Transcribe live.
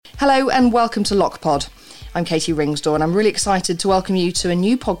Hello and welcome to LockPod. I'm Katie Ringsdore and I'm really excited to welcome you to a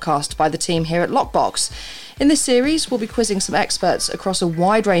new podcast by the team here at Lockbox. In this series, we'll be quizzing some experts across a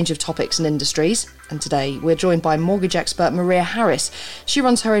wide range of topics and industries. And today, we're joined by mortgage expert Maria Harris. She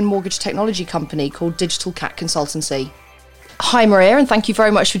runs her own mortgage technology company called Digital Cat Consultancy. Hi Maria, and thank you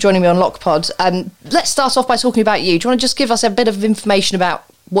very much for joining me on LockPod. Let's start off by talking about you. Do you want to just give us a bit of information about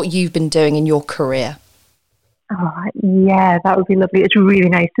what you've been doing in your career? Oh, yeah, that would be lovely. It's really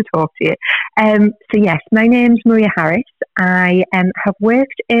nice to talk to you. So yes, my name's Maria Harris. I have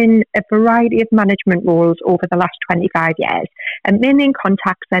worked in a variety of management roles over the last 25 years, mainly in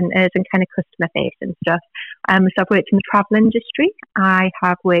contact centres and kind of customer-facing stuff. So I've worked in the travel industry, I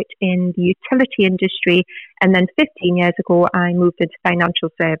have worked in the utility industry, and then 15 years ago I moved into financial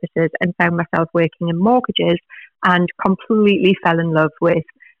services and found myself working in mortgages and completely fell in love with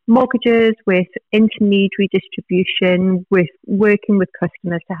mortgages, with intermediary distribution, with working with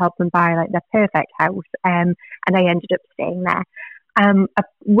customers to help them buy like their perfect house, and I ended up staying there. I've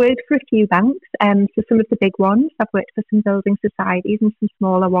worked for a few banks, so some of the big ones. I've worked for some building societies and some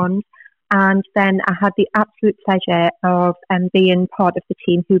smaller ones, and then I had the absolute pleasure of being part of the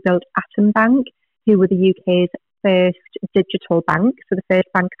team who built Atom Bank, who were the UK's first digital bank, so the first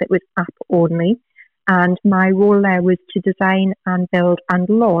bank that was app only. And my role there was to design and build and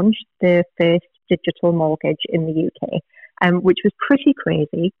launch the first digital mortgage in the UK, which was pretty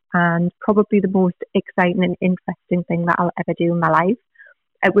crazy and probably the most exciting and interesting thing that I'll ever do in my life.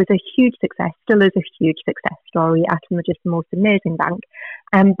 It was a huge success, still is a huge success story. Atom are just the most amazing bank.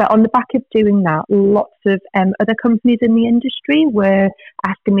 But on the back of doing that, lots of other companies in the industry were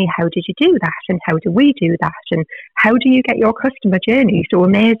asking me, how did you do that? And how do we do that? And how do you get your customer journey so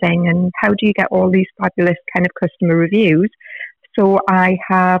amazing? And how do you get all these fabulous kind of customer reviews? So I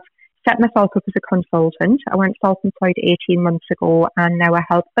have set myself up as a consultant. I went self-employed 18 months ago, and now I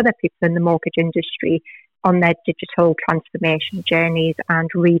help other people in the mortgage industry on their digital transformation journeys and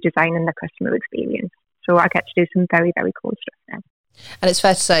redesigning the customer experience. So I get to do some very, very cool stuff now. And it's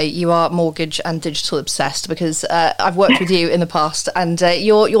fair to say you are mortgage and digital obsessed, because I've worked with you in the past, and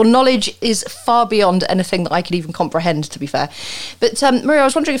your knowledge is far beyond anything that I could even comprehend, to be fair. But Maria, I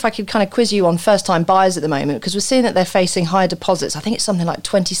was wondering if I could kind of quiz you on first-time buyers at the moment, because we're seeing that they're facing higher deposits. I think it's something like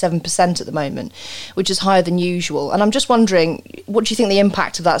 27% at the moment, which is higher than usual. And I'm just wondering, what do you think the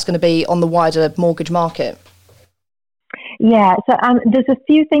impact of that's going to be on the wider mortgage market? Yeah, so there's a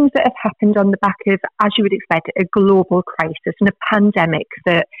few things that have happened on the back of, as you would expect, a global crisis and a pandemic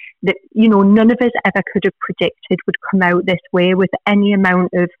that none of us ever could have predicted would come out this way, with any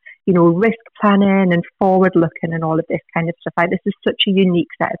amount of risk planning and forward looking and all of this kind of stuff. Like, this is such a unique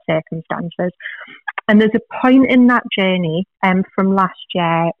set of circumstances, and there's a point in that journey from last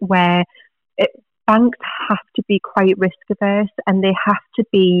year where banks have to be quite risk averse, and they have to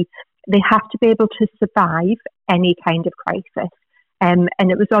be able to survive any kind of crisis. And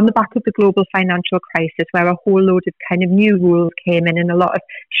it was on the back of the global financial crisis where a whole load of kind of new rules came in, and a lot of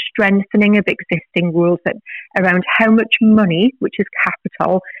strengthening of existing rules around how much money, which is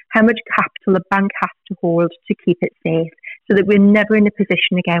capital, how much capital a bank has to hold to keep it safe, so that we're never in a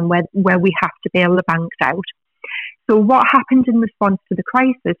position again where we have to bail the banks out. So what happened in response to the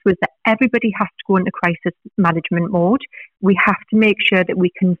crisis was that everybody has to go into crisis management mode. We have to make sure that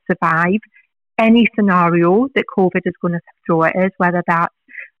we can survive any scenario that COVID is going to throw at us, whether that's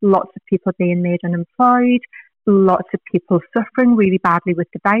lots of people being made unemployed, lots of people suffering really badly with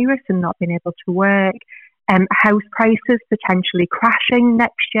the virus and not being able to work, house prices potentially crashing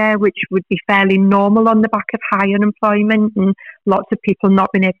next year, which would be fairly normal on the back of high unemployment, and lots of people not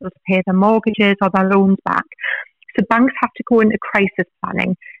being able to pay their mortgages or their loans back. So banks have to go into crisis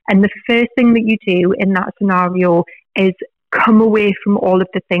planning, and the first thing that you do in that scenario is come away from all of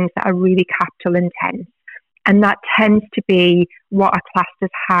the things that are really capital intense. And that tends to be what are classed as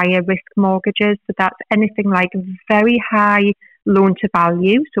higher risk mortgages. So that's anything like very high loan to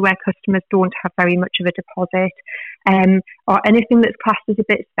value, so where customers don't have very much of a deposit, or anything that's classed as a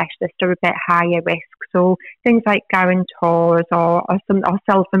bit specialist or a bit higher risk. So things like guarantors or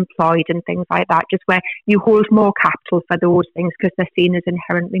self-employed and things like that, just where you hold more capital for those things because they're seen as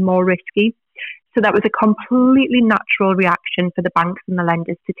inherently more risky. So that was a completely natural reaction for the banks and the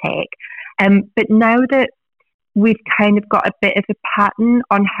lenders to take. But now that we've kind of got a bit of a pattern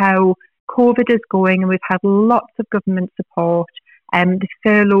on how COVID is going, and we've had lots of government support, the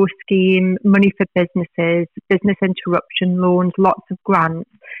furlough scheme, money for businesses, business interruption loans, lots of grants,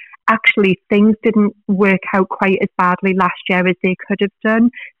 actually things didn't work out quite as badly last year as they could have done.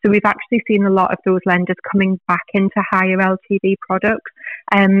 So we've actually seen a lot of those lenders coming back into higher LTV products.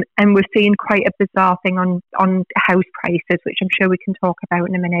 And we're seeing quite a bizarre thing on house prices, which I'm sure we can talk about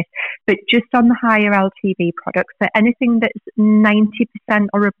in a minute. But just on the higher LTV products, so anything that's 90%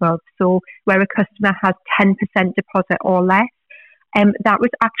 or above, so where a customer has 10% deposit or less, that was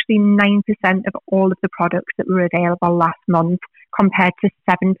actually 9% of all of the products that were available last month, compared to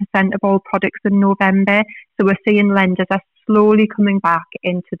 7% of all products in November. So we're seeing lenders are slowly coming back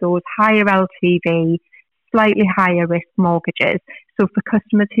into those higher LTV, slightly higher risk mortgages. So for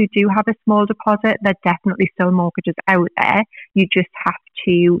customers who do have a small deposit, there are definitely still mortgages out there. You just have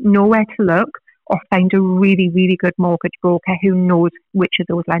to know where to look or find a really, really good mortgage broker who knows which of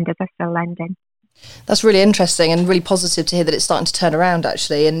those lenders are still lending. That's really interesting and really positive to hear that it's starting to turn around,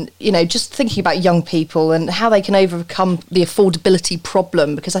 actually. And, you know, just thinking about young people and how they can overcome the affordability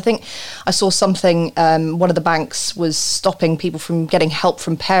problem, because I think I saw something, one of the banks was stopping people from getting help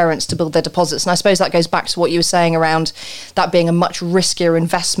from parents to build their deposits. And I suppose that goes back to what you were saying around that being a much riskier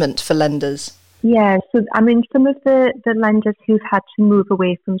investment for lenders. Yeah, so I mean, some of the lenders who've had to move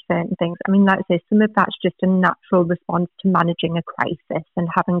away from certain things, I mean, like I say, some of that's just a natural response to managing a crisis and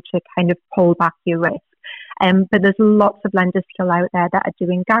having to kind of pull back your risk. But there's lots of lenders still out there that are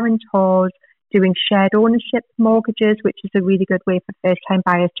doing guarantors, doing shared ownership mortgages, which is a really good way for first-time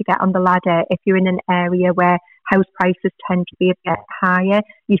buyers to get on the ladder. If you're in an area where house prices tend to be a bit higher,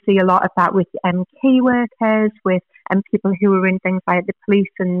 you see a lot of that with key workers, with people who are in things like the police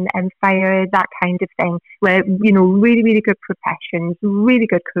and fire, that kind of thing, where, you know, really, really good professions, really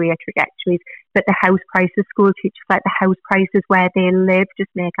good career trajectories, but the house prices, school teachers, like the house prices where they live just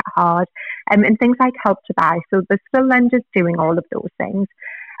make it hard, and things like Help to Buy. So there's still lenders doing all of those things.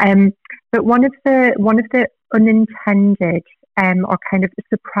 But one of the unintended or kind of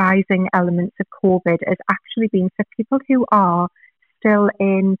surprising elements of COVID has actually been for people who are still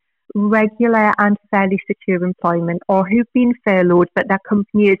in regular and fairly secure employment, or who've been furloughed but their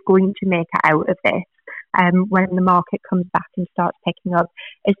company is going to make it out of this when the market comes back and starts picking up,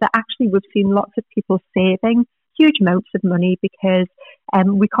 is that actually we've seen lots of people saving huge amounts of money because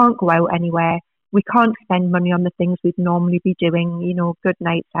we can't go out anywhere. We can't spend money on the things we'd normally be doing, you know, good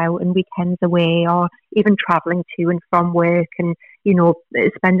nights out and weekends away, or even travelling to and from work, and, you know,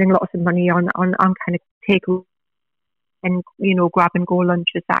 spending lots of money on kind of take and, you know, grab and go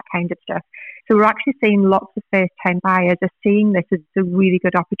lunches, that kind of stuff. So we're actually seeing lots of first time buyers are seeing this as a really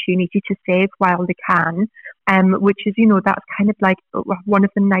good opportunity to save while they can, which is, you know, that's kind of like one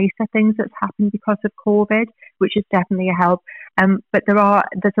of the nicer things that's happened because of COVID, which is definitely a help. But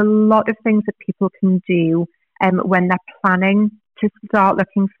there's a lot of things that people can do when they're planning to start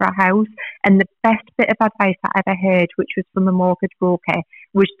looking for a house. And the best bit of advice I ever heard, which was from a mortgage broker,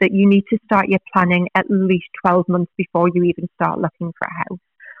 was that you need to start your planning at least 12 months before you even start looking for a house.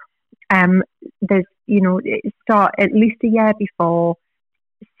 There's, you know, start at least a year before.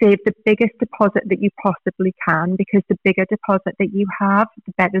 Save the biggest deposit that you possibly can, because the bigger deposit that you have,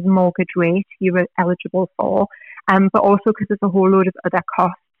 the better the mortgage rate you're eligible for. But also because there's a whole load of other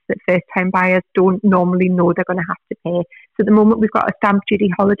costs that first-time buyers don't normally know they're going to have to pay. So at the moment we've got a stamp duty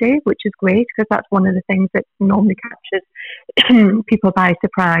holiday, which is great because that's one of the things that normally catches people by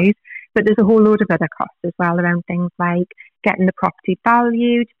surprise. But there's a whole load of other costs as well around things like getting the property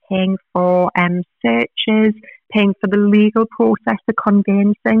valued, paying for searches, paying for the legal process, the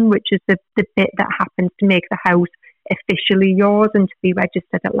conveyancing, which is the bit that happens to make the house officially yours and to be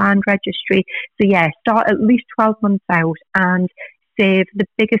registered at land registry. So yeah, start at least 12 months out and save the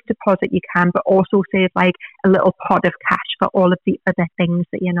biggest deposit you can, but also save like a little pot of cash for all of the other things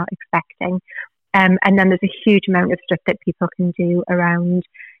that you're not expecting. And then there's a huge amount of stuff that people can do around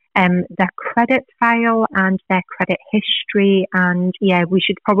their credit file and their credit history. And yeah, we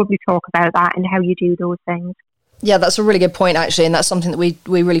should probably talk about that and how you do those things. Yeah, that's a really good point, actually, and that's something that we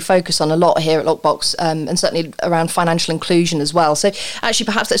really focus on a lot here at Lockbox, and certainly around financial inclusion as well. So actually,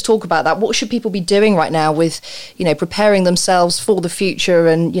 perhaps let's talk about that. What should people be doing right now with, you know, preparing themselves for the future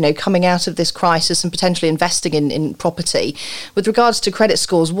and, you know, coming out of this crisis and potentially investing in property? With regards to credit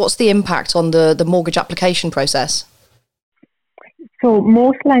scores, what's the impact on the mortgage application process? So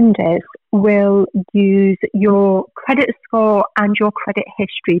most lenders will use your credit score and your credit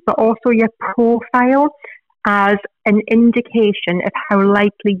history, but also your profile as an indication of how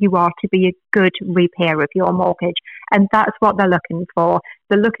likely you are to be a good repayer of your mortgage. And that's what they're looking for.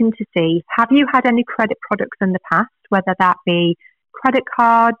 They're looking to see, have you had any credit products in the past, whether that be credit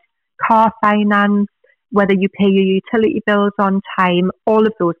cards, car finance, whether you pay your utility bills on time, all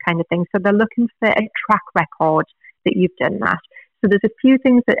of those kind of things. So they're looking for a track record that you've done that. So there's a few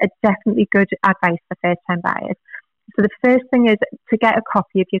things that are definitely good advice for first-time buyers. So the first thing is to get a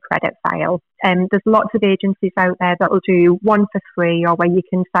copy of your credit file. There's lots of agencies out there that will do one for free, or where you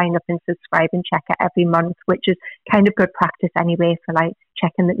can sign up and subscribe and check it every month, which is kind of good practice anyway for like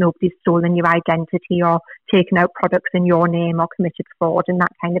checking that nobody's stolen your identity or taken out products in your name or committed fraud and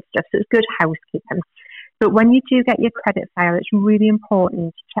that kind of stuff. So it's good housekeeping. But when you do get your credit file, it's really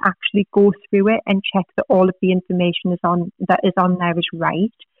important to actually go through it and check that all of the information is on there is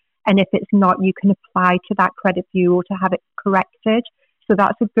right. And if it's not, you can apply to that credit bureau to have it corrected. So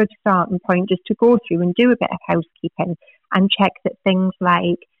that's a good starting point, just to go through and do a bit of housekeeping and check that things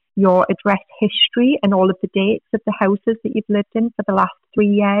like your address history and all of the dates of the houses that you've lived in for the last 3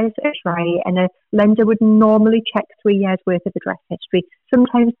 years is right. And a lender would normally check 3 years worth of address history.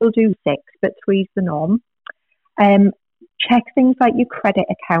 Sometimes they'll do 6, but 3 is the norm. Check things like your credit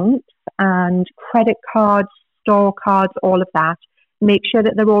accounts and credit cards, store cards, all of that. Make sure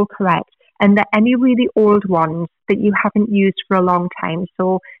that they're all correct, and that any really old ones that you haven't used for a long time.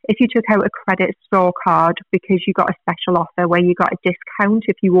 So if you took out a credit store card because you got a special offer where you got a discount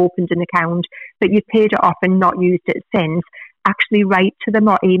if you opened an account, but you paid it off and not used it since, actually write to them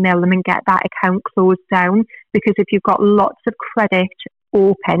or email them and get that account closed down. Because if you've got lots of credit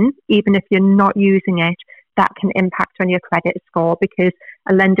open, even if you're not using it, that can impact on your credit score, because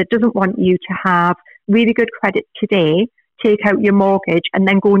a lender doesn't want you to have really good credit today, take out your mortgage, and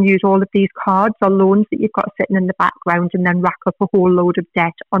then go and use all of these cards or loans that you've got sitting in the background, and then rack up a whole load of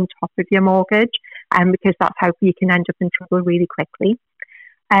debt on top of your mortgage, because that's how you can end up in trouble really quickly.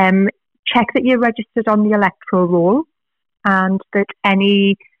 Check that you're registered on the electoral roll, and that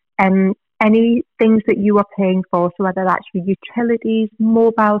any things that you are paying for, so whether that's your utilities,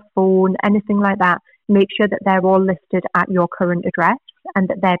 mobile phone, anything like that, make sure that they're all listed at your current address and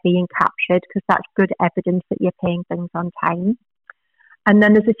that they're being captured, because that's good evidence that you're paying things on time. And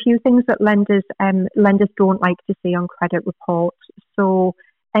then there's a few things that lenders don't like to see on credit reports. So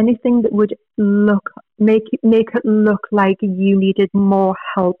anything that would make it look like you needed more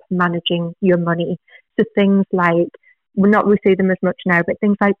help managing your money. So things like, we see them as much now, but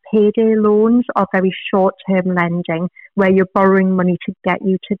things like payday loans or very short-term lending, where you're borrowing money to get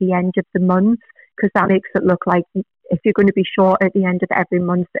you to the end of the month, because that makes it look like if you're going to be short at the end of every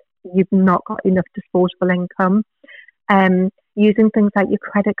month, you've not got enough disposable income. Using things like your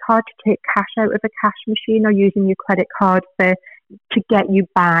credit card to take cash out of a cash machine, or using your credit card to get you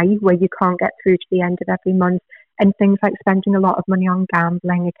by where you can't get through to the end of every month. And things like spending a lot of money on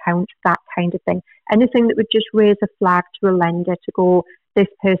gambling accounts, that kind of thing. Anything that would just raise a flag to a lender to go, this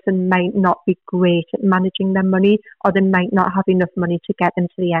person might not be great at managing their money, or they might not have enough money to get them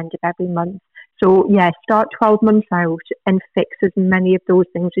to the end of every month. So yeah, start 12 months out and fix as many of those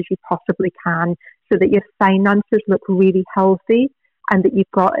things as you possibly can, so that your finances look really healthy, and that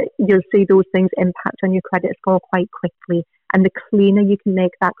you'll see those things impact on your credit score quite quickly. And the cleaner you can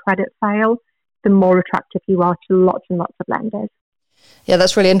make that credit file, the more attractive you are to lots and lots of lenders. Yeah,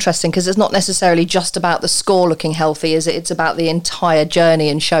 that's really interesting, because it's not necessarily just about the score looking healthy, is it? It's about the entire journey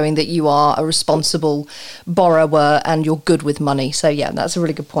and showing that you are a responsible borrower and you're good with money. So yeah, that's a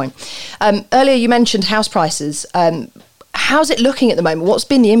really good point. Earlier you mentioned house prices. How's it looking at the moment? What's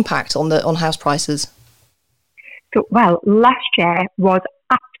been the impact on house prices? So, well, last year was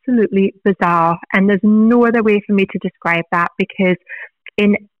absolutely bizarre, and there's no other way for me to describe that, because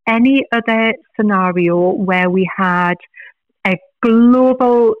in any other scenario where we had a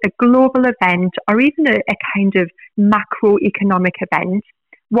global event, or even a kind of macroeconomic event,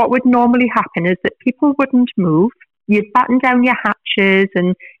 what would normally happen is that people wouldn't move. You'd batten down your hatches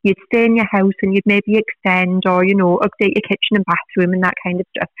and you'd stay in your house, and you'd maybe extend or, update your kitchen and bathroom and that kind of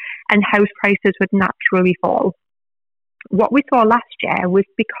stuff. And house prices would naturally fall. What we saw last year was,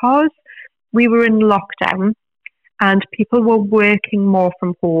 because we were in lockdown and people were working more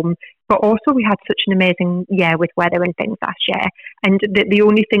from home, but also we had such an amazing year with weather and things last year. And the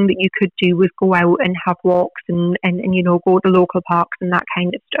only thing that you could do was go out and have walks and go to local parks and that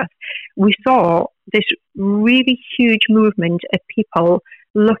kind of stuff. We saw this really huge movement of people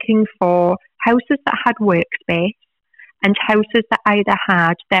looking for houses that had workspace, and houses that either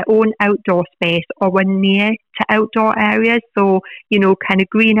had their own outdoor space or were near to outdoor areas. So, kind of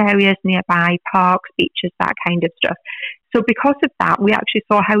green areas nearby, parks, beaches, that kind of stuff. So because of that, we actually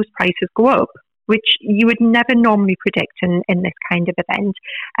saw house prices go up, which you would never normally predict in this kind of event.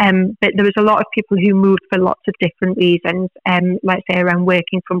 But there was a lot of people who moved for lots of different reasons, let's say around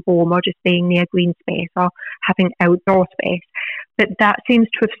working from home or just being near green space or having outdoor space. but that seems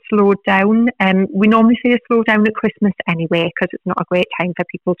to have slowed down. We normally see a slowdown at Christmas anyway, because it's not a great time for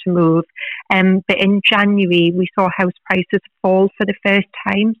people to move. But in January, we saw house prices fall for the first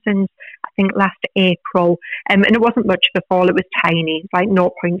time since, I think, last April. And it wasn't much of a fall, it was tiny, like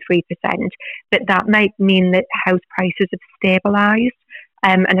 0.3%. But that might mean that house prices have stabilised.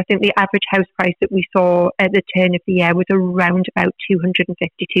 And I think the average house price that we saw at the turn of the year was around about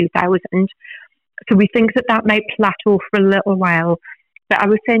 252,000. So we think that might plateau for a little while. But I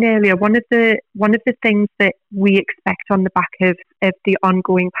was saying earlier, one of the things that we expect on the back of the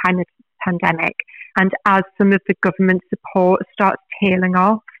ongoing pandemic, and as some of the government support starts tailing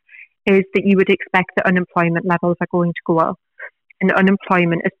off, is that you would expect that unemployment levels are going to go up. And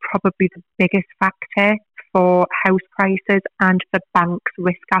unemployment is probably the biggest factor for house prices and for banks'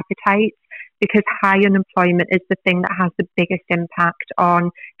 risk appetite, because high unemployment is the thing that has the biggest impact on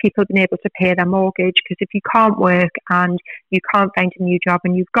people being able to pay their mortgage. Because if you can't work and you can't find a new job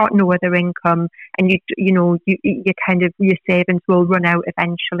and you've got no other income, and your savings will run out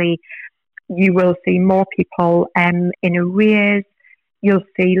eventually, you will see more people in arrears. You'll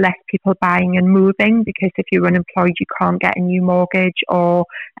see less people buying and moving, because if you're unemployed, you can't get a new mortgage, or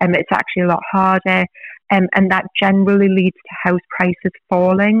it's actually a lot harder. And that generally leads to house prices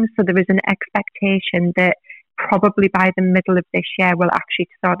falling. So there is an expectation that probably by the middle of this year, we'll actually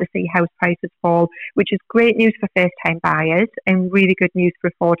start to see house prices fall, which is great news for first-time buyers and really good news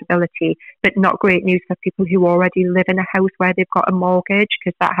for affordability, but not great news for people who already live in a house where they've got a mortgage,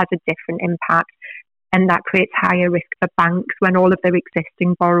 because that has a different impact. And that creates higher risk for banks when all of their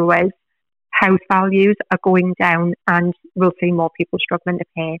existing borrowers' house values are going down, and we'll see more people struggling to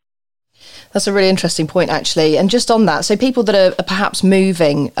pay. That's a really interesting point, actually. And just on that, so people that are perhaps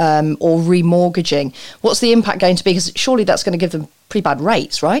moving or remortgaging, what's the impact going to be? Because surely that's going to give them pretty bad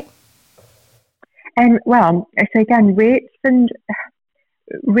rates, right? Well, so again, rates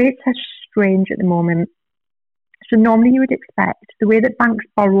are strange at the moment. So normally you would expect the way that banks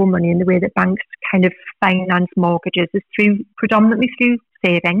borrow money and the way that banks kind of finance mortgages is predominantly through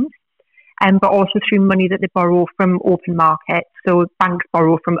savings, but also through money that they borrow from open markets. So banks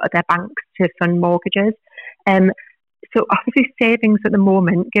borrow from other banks to fund mortgages. So obviously savings at the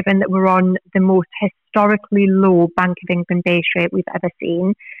moment, given that we're on the most historically low Bank of England base rate we've ever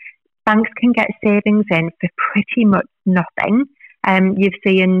seen, banks can get savings in for pretty much nothing. You've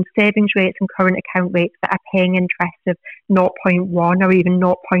seen savings rates and current account rates that are paying interest of 0.1 or even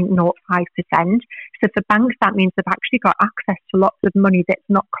 0.05%. So for banks, that means they've actually got access to lots of money that's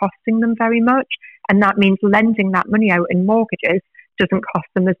not costing them very much. And that means lending that money out in mortgages doesn't cost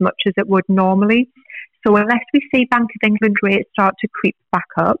them as much as it would normally. So unless we see Bank of England rates start to creep back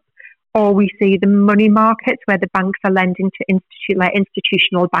up, or we see the money markets where the banks are lending to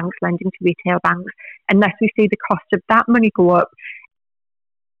institutional banks lending to retail banks, unless we see the cost of that money go up,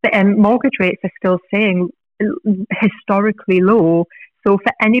 the mortgage rates are still staying historically low. So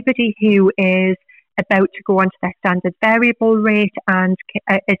for anybody who is about to go onto their standard variable rate and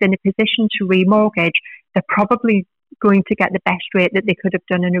is in a position to remortgage, they're probably going to get the best rate that they could have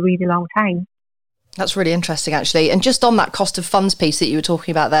done in a really long time. That's really interesting, actually. And just on that cost of funds piece that you were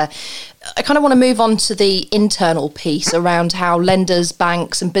talking about there, I kind of want to move on to the internal piece around how lenders,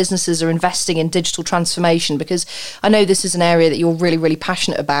 banks and businesses are investing in digital transformation, because I know this is an area that you're really, really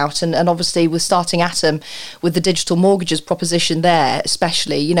passionate about. And obviously with starting Atom with the digital mortgages proposition there,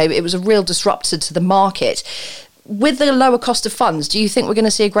 especially, it was a real disruptor to the market. With the lower cost of funds, do you think we're going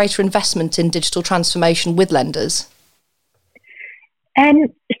to see a greater investment in digital transformation with lenders?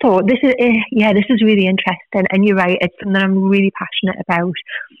 So this is really interesting, and you're right, it's something I'm really passionate about.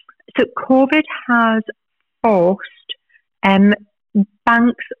 So COVID has forced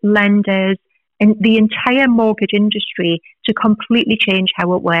banks, lenders, and the entire mortgage industry to completely change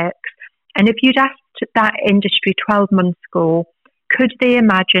how it works. And if you'd asked that industry 12 months ago, could they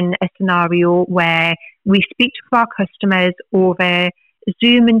imagine a scenario where we speak to our customers over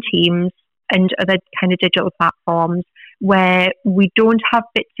Zoom and Teams and other kind of digital platforms, where we don't have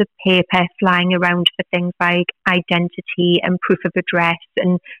bits of paper flying around for things like identity and proof of address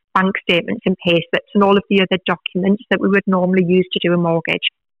and bank statements and payslips and all of the other documents that we would normally use to do a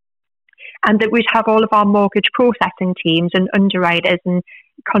mortgage. And that we'd have all of our mortgage processing teams and underwriters and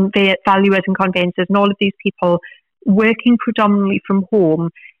valuers and conveyancers and all of these people working predominantly from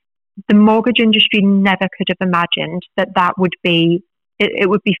home. The mortgage industry never could have imagined that would be it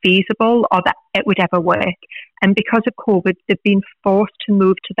would be feasible or that it would ever work. And because of COVID, they've been forced to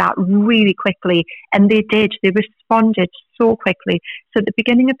move to that really quickly. And they did. They responded so quickly. So at the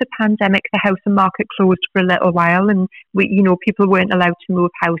beginning of the pandemic, the housing market closed for a little while, and people weren't allowed to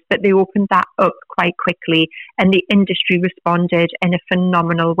move house, but they opened that up quite quickly, and the industry responded in a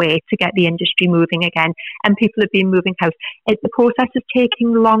phenomenal way to get the industry moving again. And people have been moving house. The process is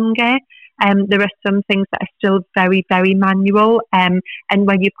taking longer. There are some things that are still very, very manual. And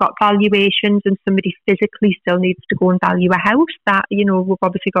when you've got valuations and somebody physically still needs to go and value a house, that, we've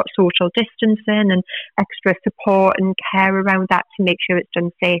obviously got social distancing and extra support and care around that to make sure it's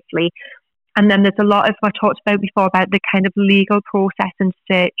done safely. And then there's a lot of, I talked about before, about the kind of legal process and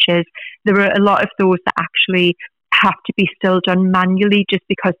searches. There are a lot of those that actually have to be still done manually just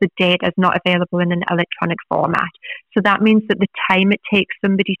because the data is not available in an electronic format. So that means that the time it takes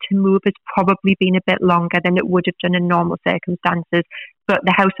somebody to move has probably been a bit longer than it would have done in normal circumstances. But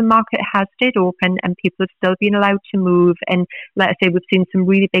the housing market has stayed open and people have still been allowed to move. And let's say we've seen some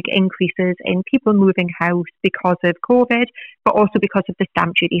really big increases in people moving house because of COVID, but also because of the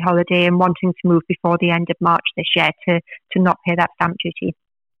stamp duty holiday and wanting to move before the end of March this year to not pay that stamp duty.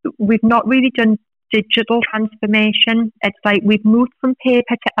 We've not really done digital transformation. It's like we've moved from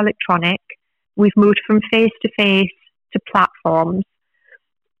paper to electronic, we've moved from face-to-face to platforms,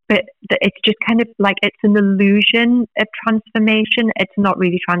 but it's just kind of like it's an illusion of transformation. It's not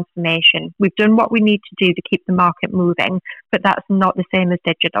really transformation. We've done what we need to do to keep the market moving, but that's not the same as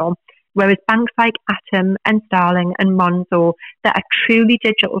digital. Whereas banks like Atom and Starling and Monzo that are truly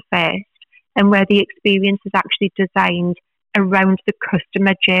digital first and where the experience is actually designed around the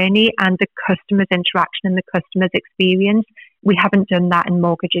customer journey and the customer's interaction and the customer's experience. We haven't done that in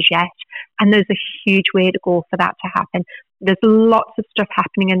mortgages yet. And there's a huge way to go for that to happen. There's lots of stuff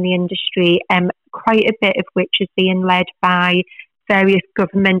happening in the industry, quite a bit of which is being led by various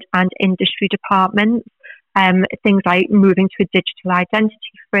government and industry departments. Things like moving to a digital identity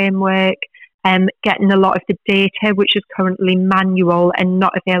framework, getting a lot of the data, which is currently manual and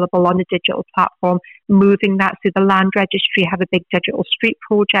not available on a digital platform, moving that. So the Land Registry have a big digital street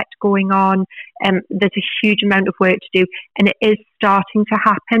project going on. There's a huge amount of work to do, and it is starting to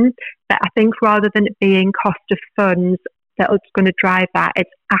happen. But I think rather than it being cost of funds that's going to drive that,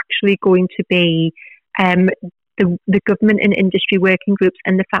 it's actually going to be the government and industry working groups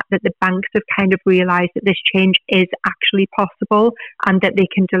and the fact that the banks have kind of realised that this change is actually possible and that they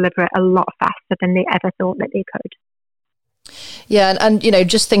can deliver it a lot faster than they ever thought that they could. Yeah, and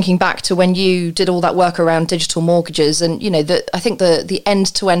just thinking back to when you did all that work around digital mortgages, and I think the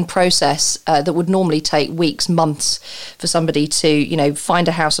end-to-end process that would normally take weeks, months for somebody to find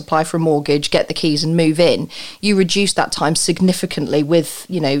a house, apply for a mortgage, get the keys, and move in. You reduced that time significantly with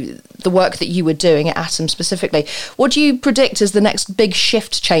the work that you were doing at Atom specifically. What do you predict as the next big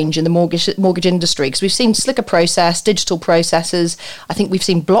shift change in the mortgage industry? Because we've seen slicker process, digital processes. I think we've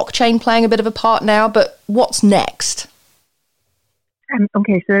seen blockchain playing a bit of a part now. But what's next?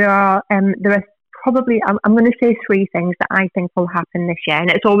 Okay, so there are probably, I'm going to say three things that I think will happen this year. And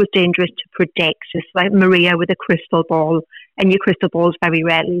it's always dangerous to predict, just like Maria with a crystal ball, and your crystal ball is very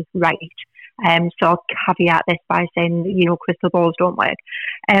rarely right. So I'll caveat this by saying, crystal balls don't work.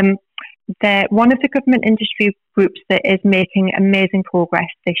 One of the government industry groups that is making amazing progress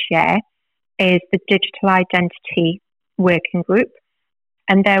this year is the Digital Identity Working Group.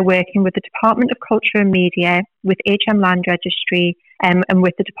 And they're working with the Department of Culture and Media, with HM Land Registry, and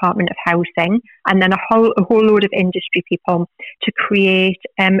with the Department of Housing, and then a whole load of industry people to create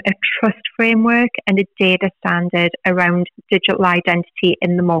a trust framework and a data standard around digital identity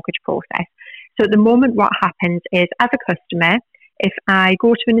in the mortgage process. So at the moment, what happens is, as a customer, if I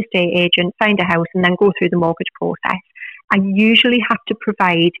go to an estate agent, find a house, and then go through the mortgage process, I usually have to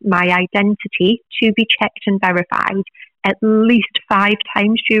provide my identity to be checked and verified at least 5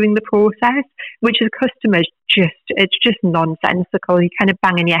 times during the process, which as customers, it's just nonsensical. You're kind of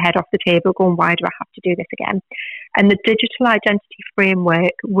banging your head off the table going, why do I have to do this again? And the digital identity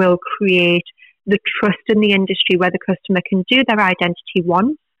framework will create the trust in the industry where the customer can do their identity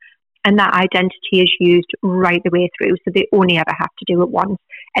once, and that identity is used right the way through. So they only ever have to do it once.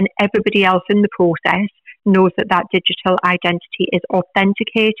 And everybody else in the process knows that that digital identity is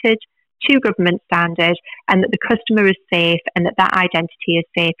authenticated to government standard, and that the customer is safe, and that identity is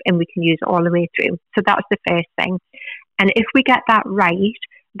safe, and we can use it all the way through. So that's the first thing. And if we get that right,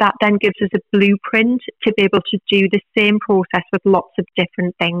 that then gives us a blueprint to be able to do the same process with lots of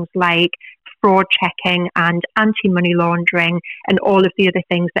different things like fraud checking and anti-money laundering and all of the other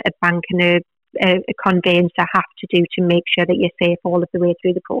things that a bank and a conveyancer have to do to make sure that you're safe all of the way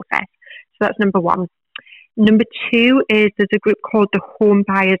through the process. So that's number one. Number two is there's a group called the Home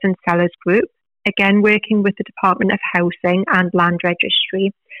Buyers and Sellers Group, again working with the Department of Housing and Land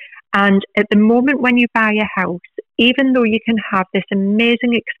Registry. And at the moment when you buy a house, even though you can have this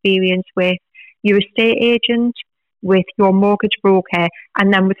amazing experience with your estate agent, with your mortgage broker,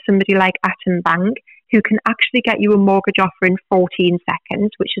 and then with somebody like Atom Bank, who can actually get you a mortgage offer in 14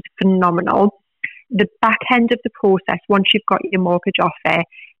 seconds, which is phenomenal. The back end of the process, once you've got your mortgage offer,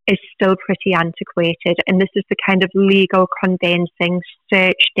 is still pretty antiquated. And this is the kind of legal conveyancing,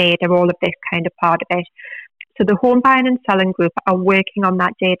 search data, all of this kind of part of it. So the Home Buying and Selling Group are working on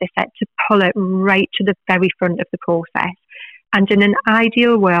that data set to pull it right to the very front of the process. And in an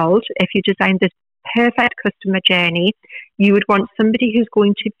ideal world, if you design this perfect customer journey, you would want somebody who's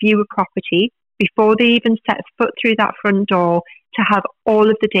going to view a property before they even set foot through that front door to have all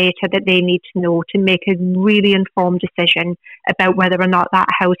of the data that they need to know to make a really informed decision about whether or not that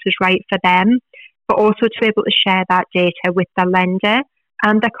house is right for them, but also to be able to share that data with the lender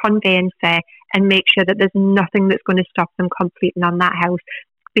and the conveyancer and make sure that there's nothing that's going to stop them completing on that house.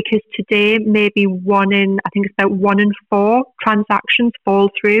 Because today, maybe I think it's about 1 in 4 transactions fall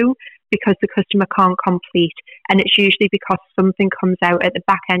through because the customer can't complete. And it's usually because something comes out at the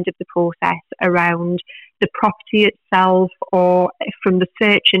back end of the process around the property itself or from the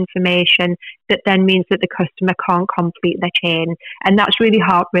search information that then means that the customer can't complete their chain. And that's really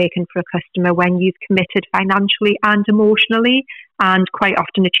heartbreaking for a customer when you've committed financially and emotionally, and quite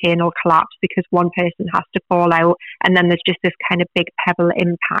often a chain will collapse because one person has to fall out, and then there's just this kind of big pebble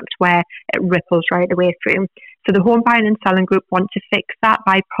impact where it ripples right the way through. So the Home Buying and Selling Group want to fix that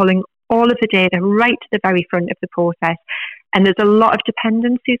by pulling all of the data right to the very front of the process. And there's a lot of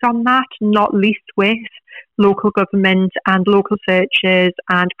dependencies on that, not least with local government and local searches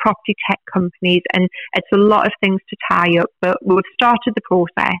and property tech companies. And it's a lot of things to tie up, but we've started the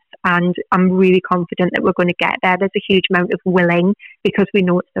process and I'm really confident that we're going to get there. There's a huge amount of willing because we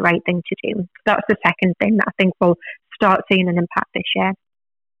know it's the right thing to do. That's the second thing that I think we'll start seeing an impact this year.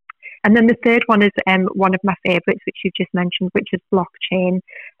 And then the third one is one of my favourites, which you've just mentioned, which is blockchain.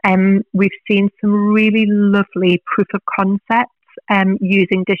 We've seen some really lovely proof of concepts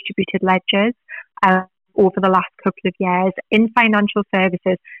using distributed ledgers over the last couple of years in financial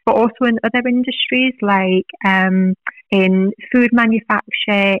services, but also in other industries like in food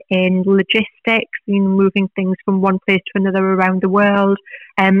manufacture, in logistics, moving things from one place to another around the world,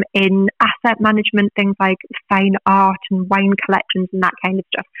 in asset management, things like fine art and wine collections and that kind of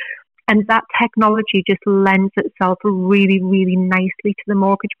stuff. And that technology just lends itself really, really nicely to the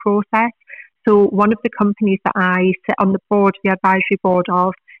mortgage process. So one of the companies that I sit on the board, the advisory board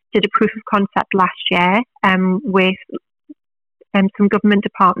of, did a proof of concept last year with some government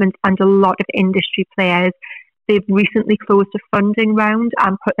departments and a lot of industry players. They've recently closed a funding round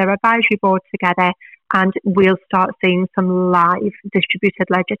and put their advisory board together, and we'll start seeing some live distributed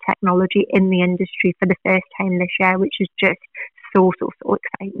ledger technology in the industry for the first time this year, which is just so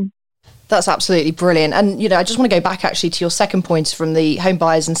exciting. That's absolutely brilliant. And, I just want to go back actually to your second point from the Home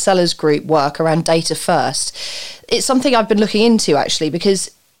Buyers and Sellers Group work around data first. It's something I've been looking into actually, because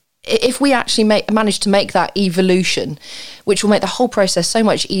if we actually manage to make that evolution, which will make the whole process so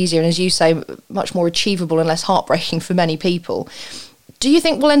much easier and, as you say, much more achievable and less heartbreaking for many people, do you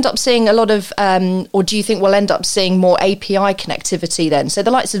think we'll end up seeing a lot of, or do you think we'll end up seeing more API connectivity then? So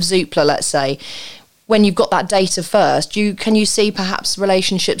the likes of Zoopla, let's say, when you've got that data first, can you see perhaps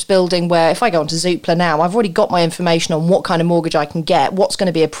relationships building where if I go onto Zoopla now, I've already got my information on what kind of mortgage I can get, what's going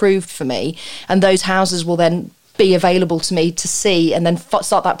to be approved for me, and those houses will then be available to me to see and then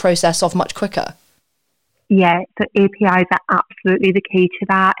start that process off much quicker? Yeah, so APIs are absolutely the key to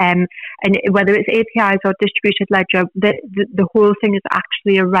that. And whether it's APIs or distributed ledger, the whole thing is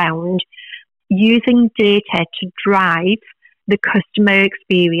actually around using data to drive the customer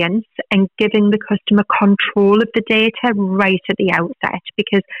experience and giving the customer control of the data right at the outset,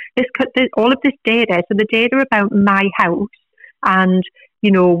 because all of this data, so the data about my house and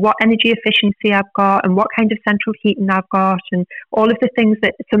what energy efficiency I've got and what kind of central heating I've got and all of the things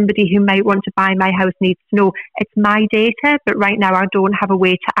that somebody who might want to buy my house needs to know. It's my data, but right now I don't have a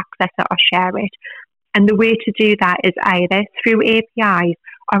way to access it or share it. And the way to do that is either through APIs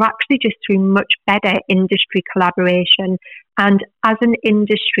or actually just through much better industry collaboration. And as an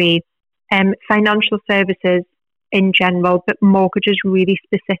industry, financial services in general, but mortgages really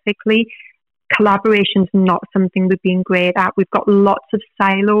specifically, collaboration is not something we've been great at. We've got lots of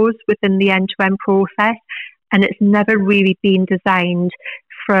silos within the end-to-end process, and it's never really been designed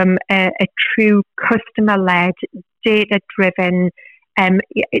from a true customer-led, data-driven,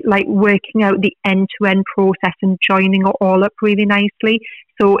 like working out the end-to-end process and joining it all up really nicely.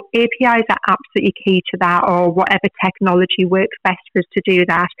 So APIs are absolutely key to that, or whatever technology works best for us to do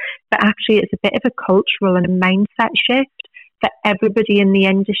that. But actually, it's a bit of a cultural and a mindset shift for everybody in the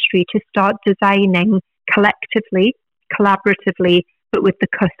industry to start designing collectively, collaboratively, but with the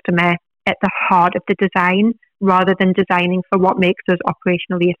customer at the heart of the design, rather than designing for what makes us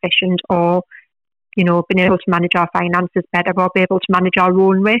operationally efficient or, you know, being able to manage our finances better or be able to manage our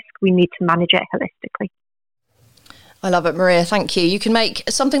own risk. We need to manage it holistically. I love it, Maria. Thank you. You can make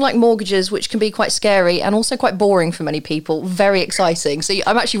something like mortgages, which can be quite scary and also quite boring for many people, very exciting. So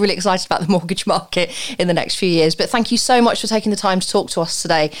I'm actually really excited about the mortgage market in the next few years. But thank you so much for taking the time to talk to us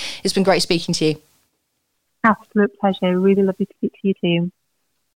today. It's been great speaking to you. Absolute pleasure. Really lovely to speak to you too.